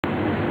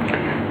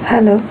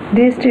Hello,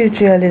 this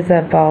tutorial is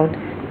about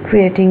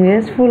creating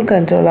RESTful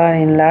controller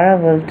in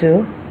Laravel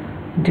to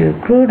do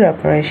CRUD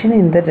operation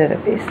in the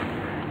database.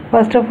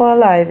 First of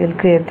all, I will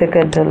create the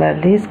controller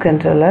list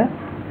controller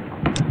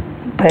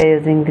by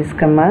using this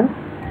command.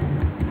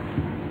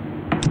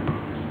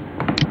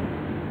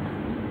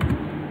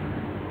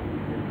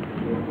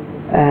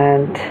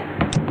 And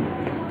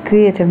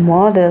create a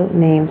model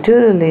named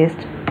to-do list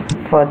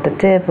for the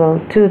table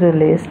to-do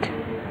list,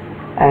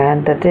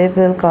 and the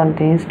table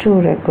contains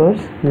 2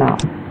 records now.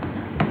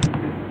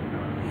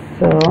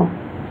 So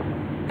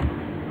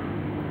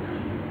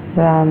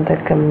run the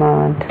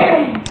command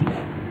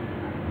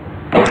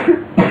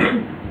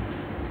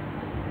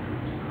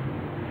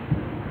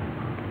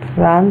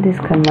run this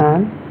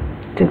command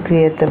to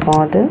create the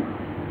model.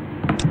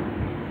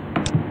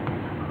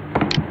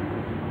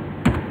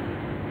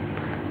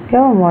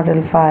 Your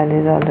model file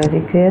is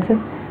already created.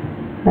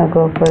 Now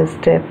go for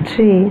step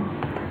 3,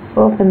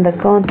 open the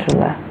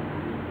controller.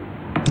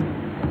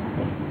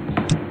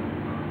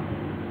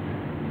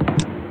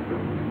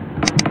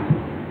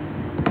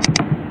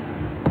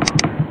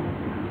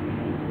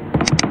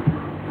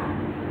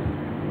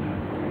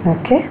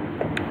 Okay,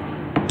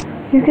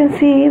 you can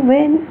see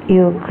when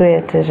you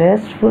create a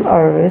RESTful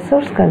or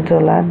resource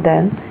controller,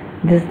 then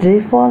these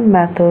default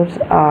methods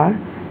are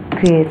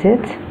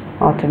created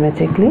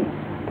automatically.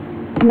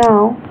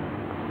 Now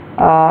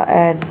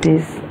add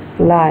this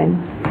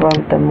line from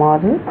the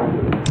model.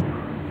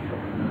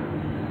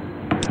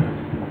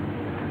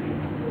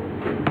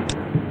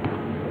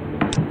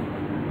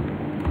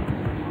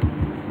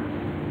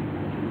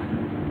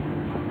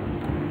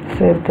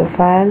 Save the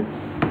file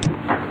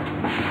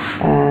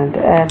and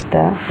add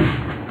the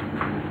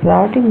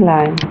routing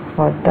line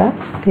for the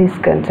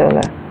list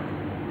controller.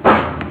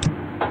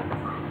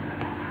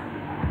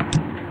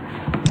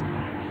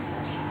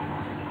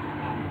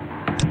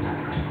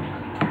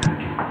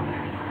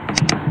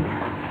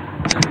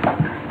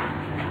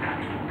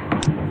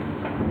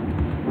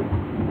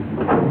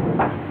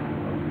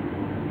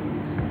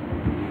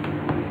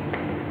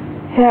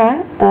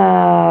 Here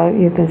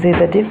you can see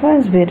the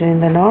difference between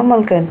the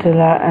normal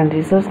controller and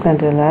resource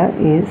controller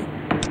is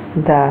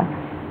the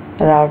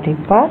routing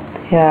path.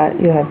 Here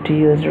you have to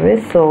use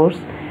resource,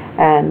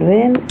 and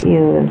when you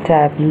will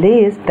type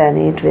list, then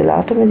it will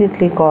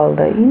automatically call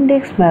the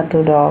index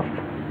method of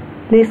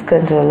list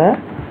controller,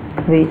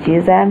 which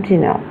is empty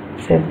now.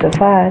 Save the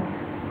file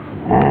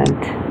and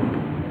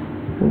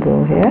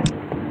go here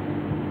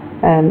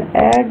and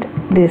add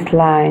this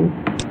line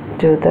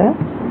to the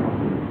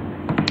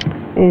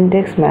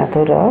index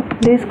method of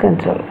list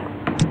controller.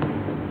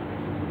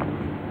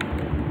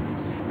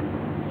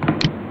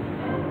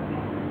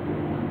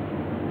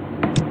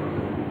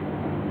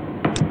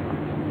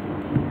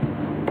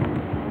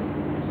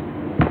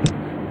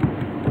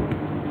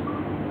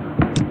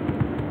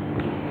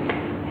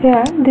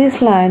 Here,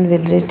 this line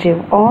will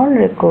retrieve all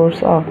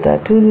records of the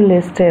to-do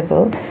list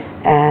table,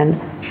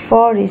 and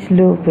for each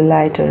loop will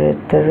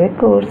iterate the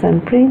records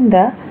and print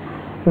the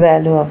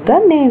value of the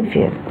name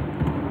field.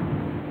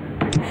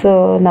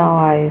 So now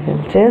I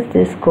will test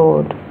this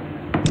code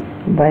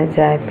by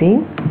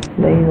typing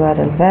the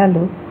URL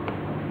value.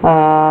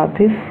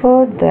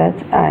 Before that,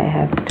 I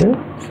have to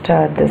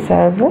start the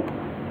server.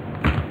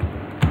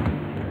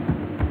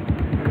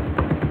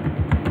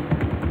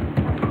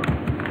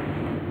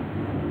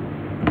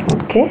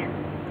 Okay,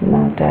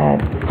 now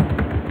type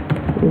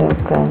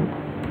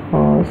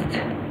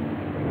localhost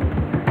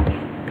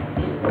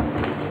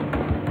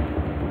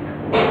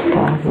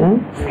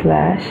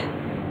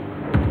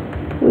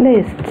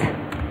 1000/list,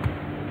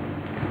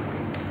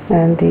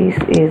 and this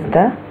is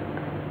the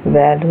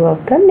value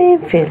of the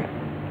name field.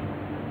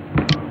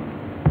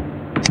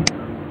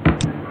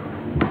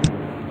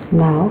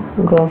 Now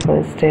go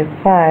for step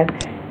 5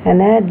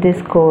 and add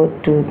this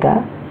code to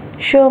the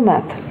show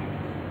method.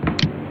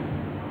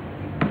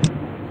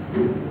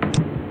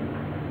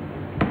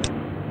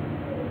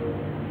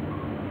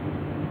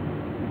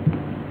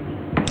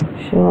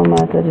 Show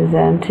method is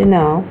empty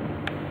now,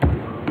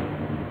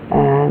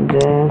 and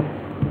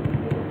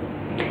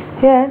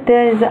here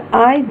there is an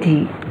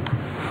ID,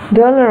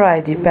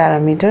 $ID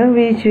parameter,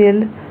 which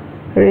will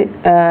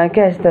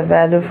catch the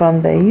value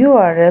from the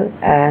URL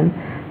and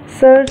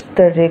search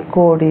the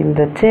record in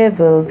the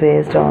table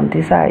based on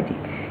this ID.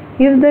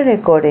 If the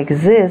record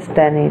exists,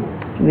 then it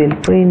will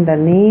print the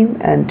name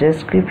and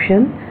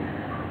description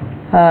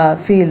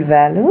field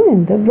value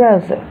in the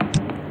browser.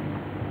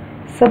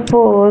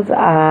 Suppose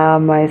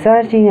my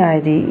searching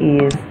ID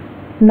is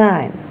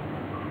 9.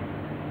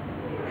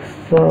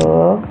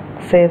 So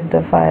save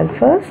the file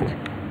first,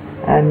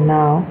 and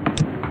now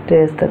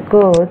test the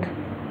code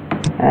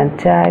and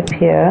type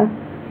here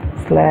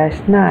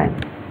 /9.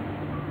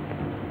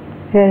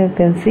 Here you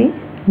can see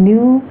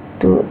new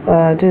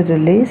to-do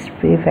list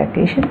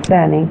pre-vacation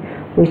planning,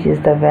 which is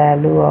the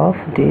value of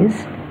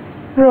this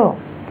row.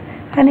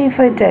 And if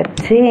I type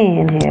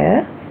 10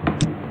 here,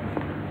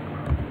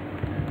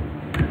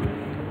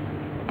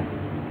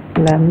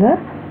 then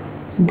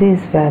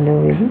this value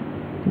will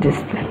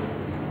display.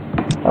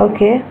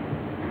 Okay,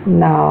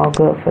 Now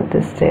go for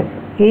the step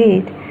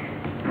 8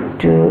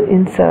 to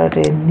insert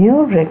a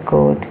new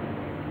record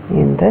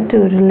in the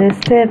to-do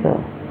list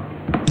table,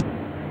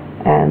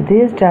 and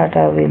this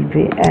data will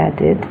be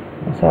added,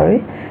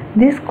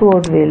 this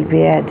code will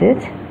be added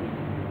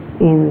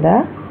in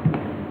the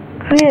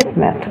create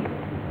method.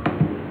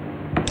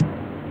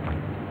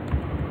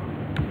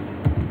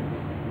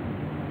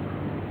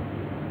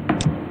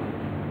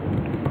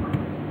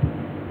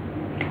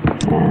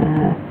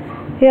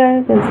 Here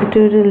you can see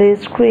to-do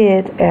list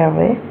create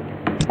array,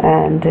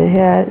 and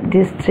here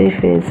these 3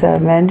 fields are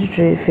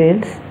mandatory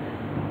fields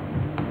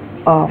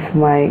of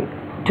my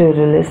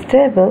to-do list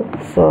table,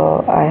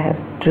 so I have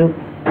to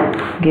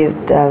give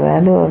the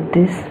value of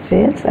these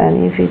fields,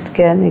 and if it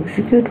can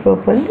execute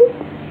properly,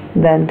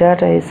 then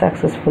data is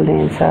successfully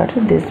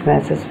inserted. This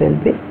message will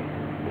be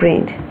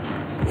printed.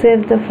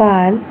 Save the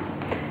file,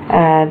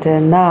 and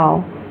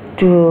now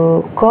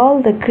to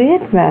call the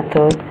create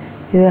method,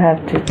 you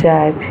have to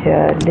type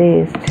here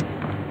list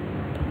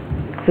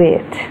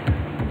create.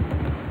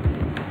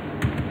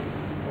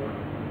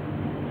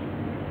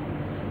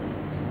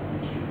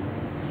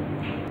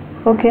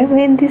 Okay,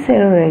 when this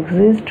error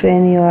exists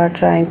when you are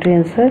trying to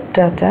insert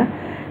data,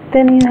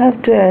 then you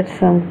have to add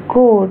some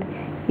code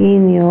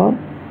in your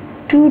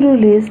to-do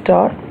list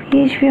or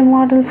PHP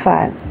model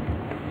file.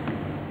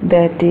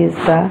 That is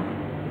the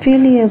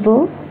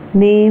fillable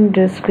name,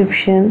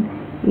 description,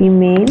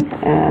 email,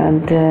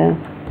 and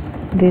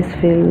this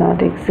will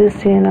not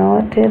exist in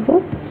our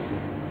table,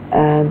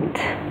 and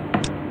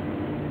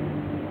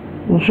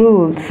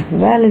rules,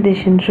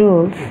 validation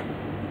rules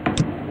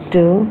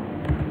to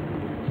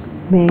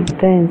make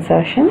the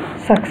insertion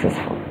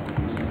successful.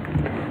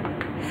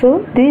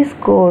 So this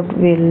code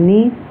will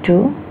need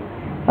to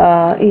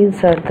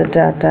insert the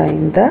data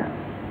in the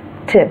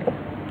table.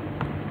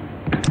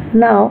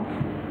 Now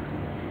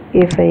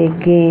if I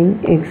again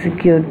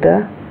execute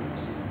the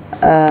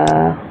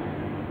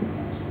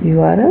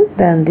URL,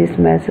 then this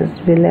message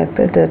will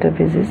appear,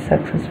 database is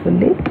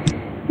successfully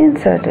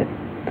inserted.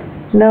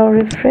 Now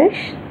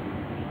refresh,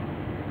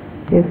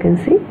 you can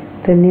see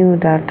the new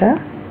data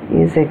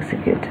is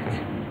executed.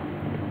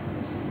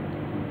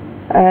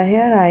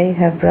 Here I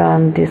have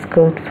run this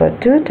code for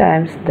 2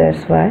 times,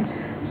 that's why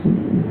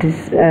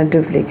this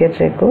duplicate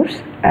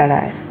records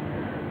arrive.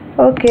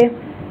 Okay,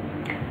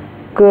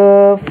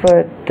 go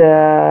for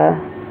the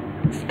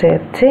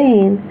step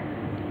 10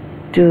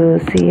 to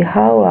see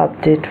how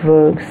update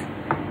works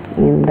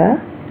in the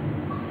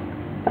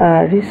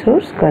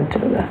resource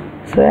controller.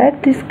 So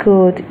add this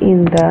code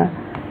in the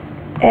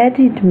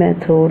edit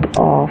method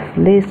of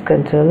list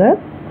controller,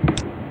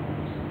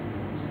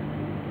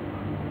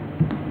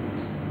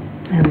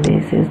 and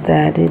this is the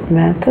edit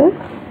method.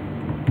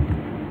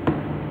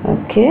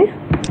 Okay,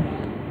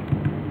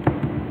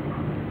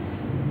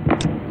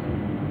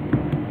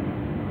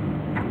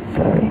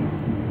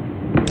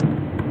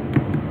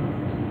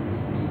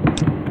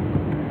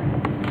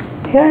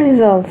 here is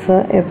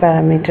also a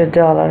parameter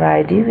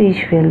 $id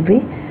which will be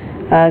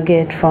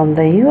get from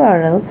the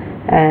URL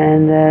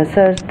and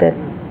search that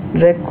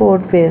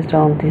record based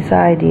on this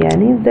ID,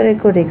 and if the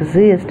record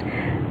exists,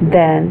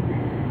 then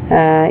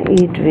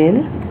it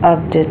will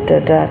update the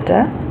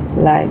data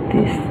like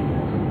this.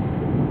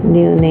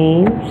 New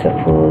name,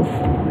 suppose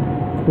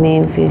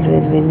name field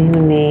will be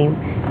new name,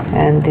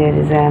 and there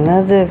is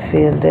another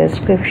field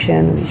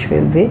description which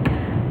will be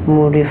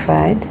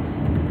modified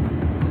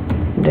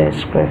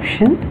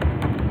description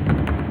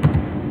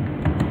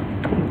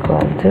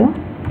equal to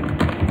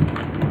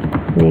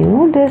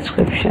new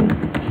description.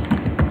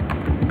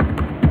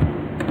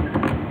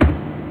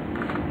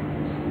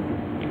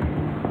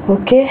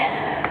 Okay,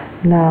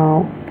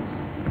 now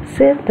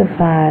save the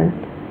file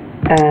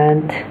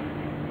and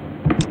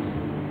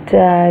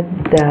type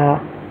the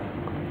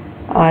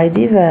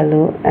ID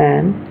value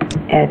and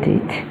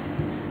edit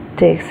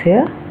text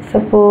here.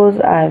 Suppose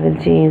I will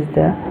change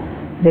the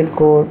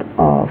record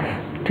of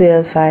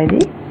 12 ID,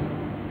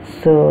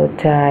 so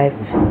type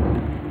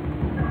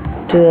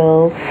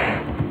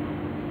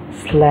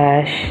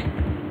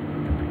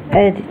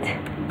 12/edit.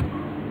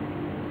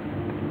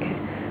 Okay.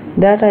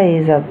 Data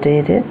is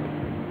updated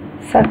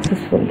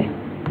successfully.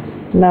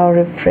 Now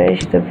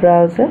refresh the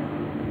browser.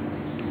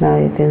 Now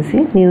you can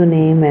see new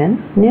name and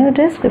new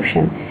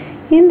description.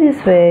 In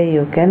this way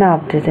you can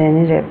update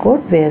any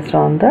record based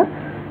on the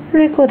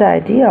record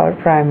ID or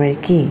primary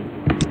key.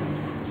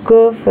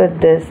 Go for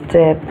the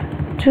step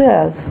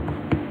 12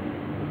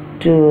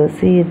 to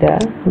see the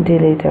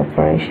delete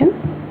operation.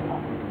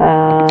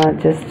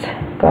 Just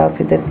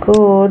copy the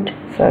code,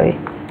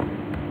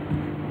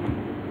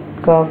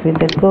 copy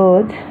the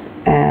code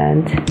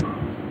and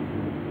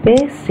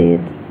paste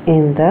it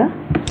in the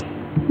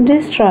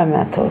destroy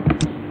method,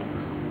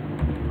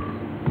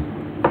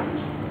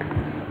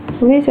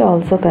 which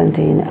also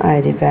contain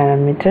ID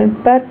parameter,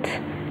 but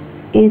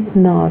it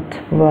not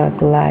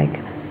work like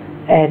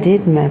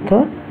edit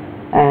method,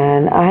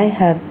 and I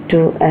have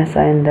to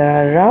assign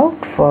the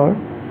route for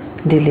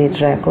delete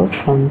record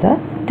from the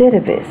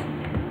database.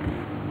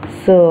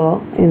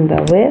 So in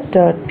the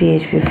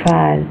web.php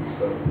file,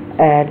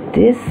 add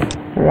this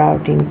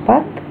routing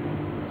path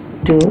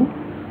to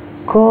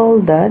call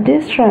the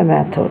destroy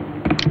method.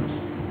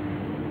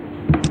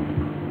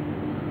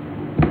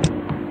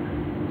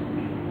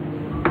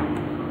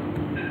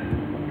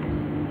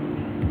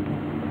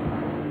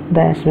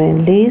 That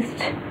means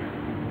list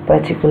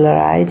particular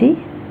ID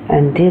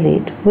and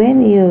delete.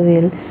 When you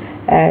will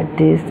add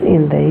this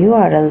in the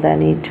URL,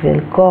 then it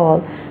will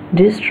call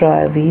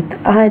destroy with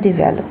ID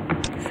value.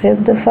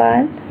 Save the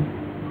file,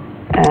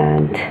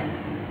 and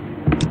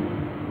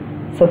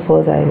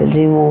suppose I will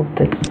remove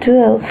the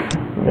 12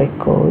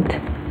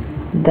 record,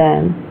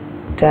 then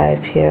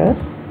type here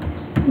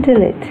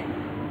delete.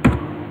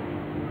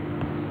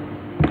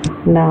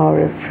 Now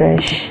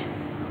refresh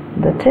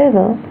the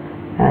table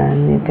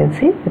and you can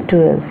see the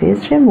 12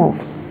 is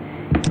removed.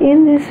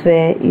 In this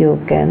way you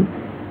can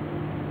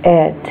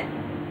add,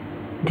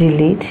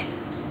 delete,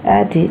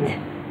 edit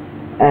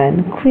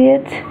and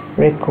create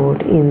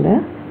record in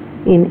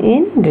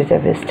any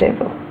database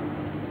table.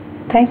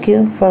 Thank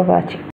you for watching.